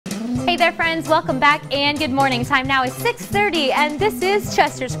Hey there friends, welcome back and good morning. Time now is 6:30 and this is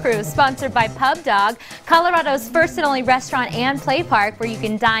Chester's Crew, sponsored by Pub Dog, Colorado's first and only restaurant and play park where you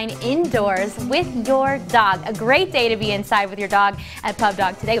can dine indoors with your dog. A great day to be inside with your dog at Pub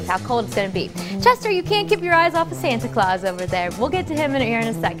Dog today with how cold it's going to be. Chester, you can't keep your eyes off of Santa Claus over there. We'll get to him here in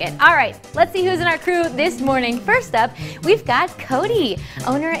a second. All right, let's see who's in our crew this morning. First up, we've got Cody.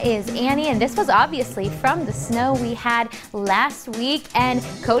 Owner is Annie, and this was obviously from the snow we had last week, and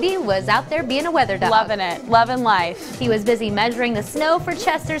Cody was out there being a weather dog. Loving it, loving life. He was busy measuring the snow for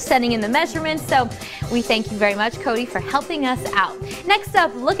Chester, sending in the measurements, so we thank you very much, Cody, for helping us out. Next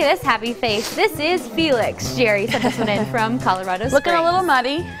up, look at this happy face. This is Felix. Jerry sent this one in from Colorado Springs. Looking a little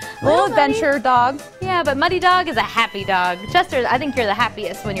muddy. Little adventure dog. Yeah, but Muddy Dog is a happy dog. Chester, I think you're the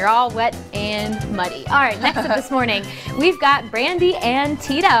happiest when you're all wet and muddy. All right, next up this morning, we've got Brandy and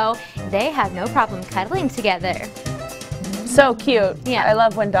Tito. They have no problem cuddling together. So cute. Yeah. I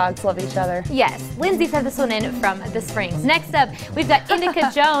love when dogs love each other. Yes. Lindsay sent this one in from the Springs. Next up, we've got Indica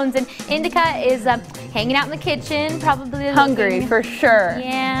Jones, and Indica is hanging out in the kitchen, probably hungry for sure.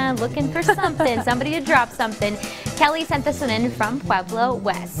 Yeah, looking for something, somebody to drop something. Kelly sent this one in from Pueblo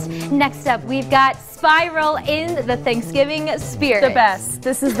West. Next up, we've got Spiral in the Thanksgiving spirit. The best.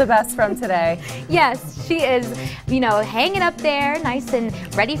 This is the best from today. Yes, she is, you know, hanging up there, nice and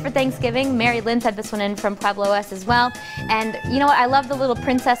ready for Thanksgiving. Mary Lynn sent this one in from Pueblo West as well. And you know what? I love the little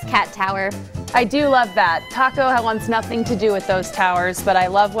princess cat tower. I do love that. Taco wants nothing to do with those towers, but I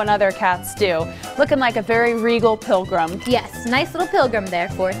love when other cats do. Looking like a very regal pilgrim. Yes, nice little pilgrim there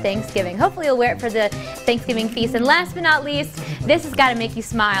for Thanksgiving. Hopefully you'll wear it for the Thanksgiving feast. And last but not least, this has got to make you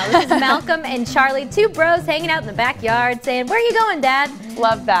smile. This is Malcolm and Charlie, two bros hanging out in the backyard saying, "Where are you going, Dad?"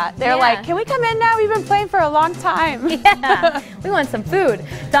 Love that. They're like, "Can we come in now? We've been playing for a long time." Yeah, we want some food.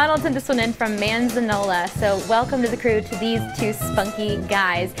 Donald sent this one in from Manzanola. So welcome to the crew to these two spunky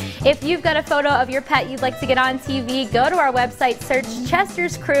guys. If you've got a photo of your pet you'd like to get on TV, go to our website, search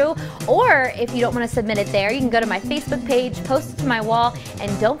Chester's Crew, or if you don't want to submit it there, you can go to my Facebook page, post it to my wall,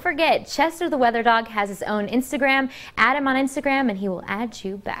 and don't forget, Chester the Weather Dog has his own Instagram. Add him on Instagram and he will add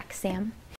you back. Sam?